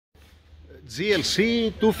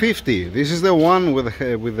GLC 250. This is the one with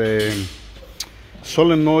the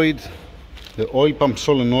solenoid, the oil pump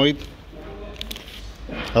solenoid.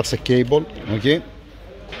 That's a cable, okay.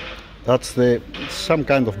 That's some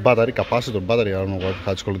kind of battery, capacitor battery, I don't know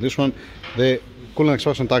how to call it. This one, the coolant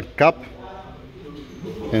extraction tank cap.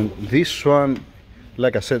 And this one,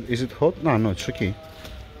 like I said, is it hot? No, it's okay.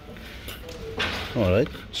 Alright,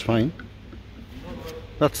 it's fine.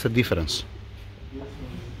 That's the difference.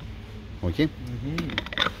 Okay.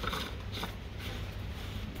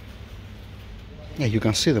 Yeah, you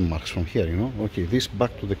can see the marks from here, you know. Okay, this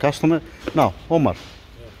back to the customer. Now, Omar,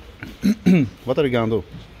 what are you gonna do?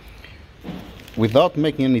 Without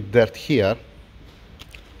making any dirt here,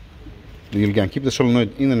 you're gonna keep the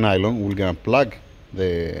solenoid in the nylon. We're gonna plug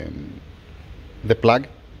the plug,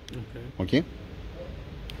 okay,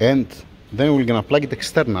 and then we're gonna plug it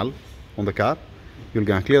external on the car. You're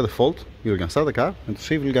gonna clear the fault. You're gonna start the car and to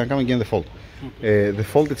see if you're gonna come again the fault. The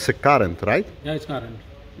fault, it's a current, right? Yeah, it's current.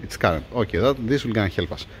 It's current. Okay, this will gonna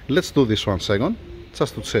help us. Let's do this 1 second,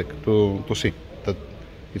 just to check, to see that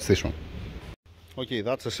it's this one. Okay,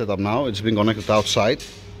 that's the setup now. It's been connected outside.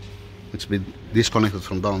 It's been disconnected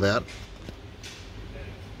from down there.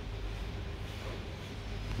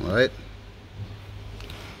 Alright.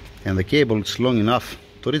 And the cable is long enough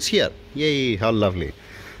to reach here. Yay, how lovely.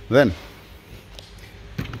 Then,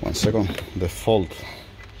 1 second, the fault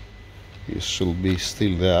should be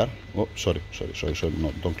still there. Oh, sorry,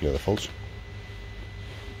 no, don't clear the faults.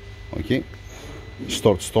 Okay,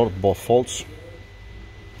 stored both faults.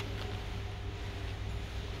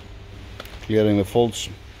 Clearing the faults.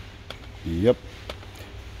 Yep.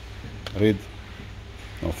 Read.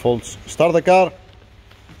 No faults. Start the car.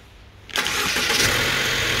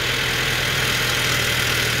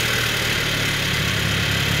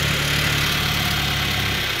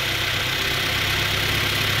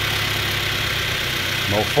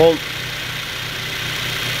 No fault.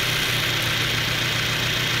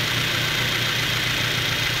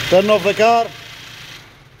 Turn off the car.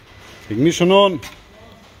 Ignition on.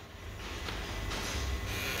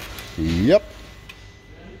 Yep.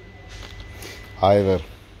 Either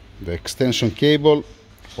the extension cable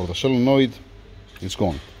or the solenoid is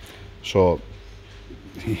gone. So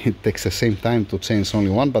it takes the same time to change only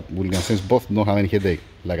one, but we're gonna change both. Don't have any headache,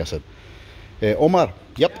 like I said. Omar.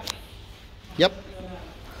 Yep.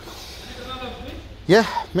 Yeah,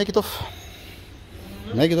 make it off.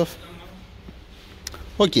 Make it off.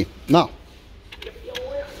 Okay, now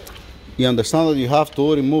you understand that you have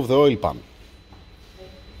to remove the oil pan.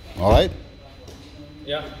 Alright?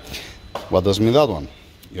 Yeah. What does mean that one?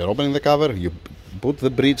 You're opening the cover, you put the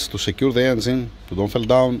bridge to secure the engine, to don't fall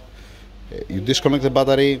down, you disconnect the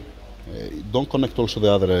battery, don't connect also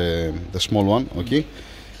the other, the small one, okay?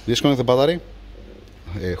 Disconnect the battery,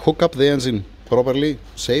 hook up the engine properly,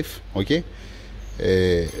 safe, okay?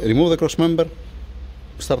 Remove the cross member,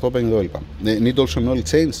 start opening the oil pan. They need also an oil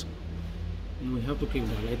change. No, we have to keep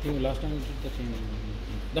that. I think last time we did the change.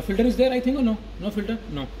 The filter is there, I think, or no? No filter?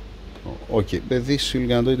 No. Okay, but this you're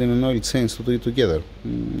gonna do it in an oil change to do it together.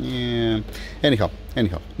 Yeah. Anyhow,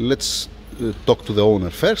 let's talk to the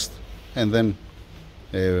owner first, and then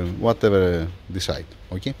whatever decide.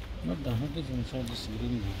 Okay. What the heck is inside this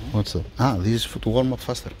green? What's that? Ah, this is to warm up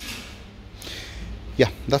faster. Yeah,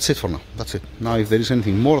 that's it for now. That's it. Now, if there is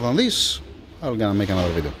anything more than this, I'm gonna make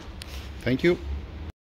another video. Thank you.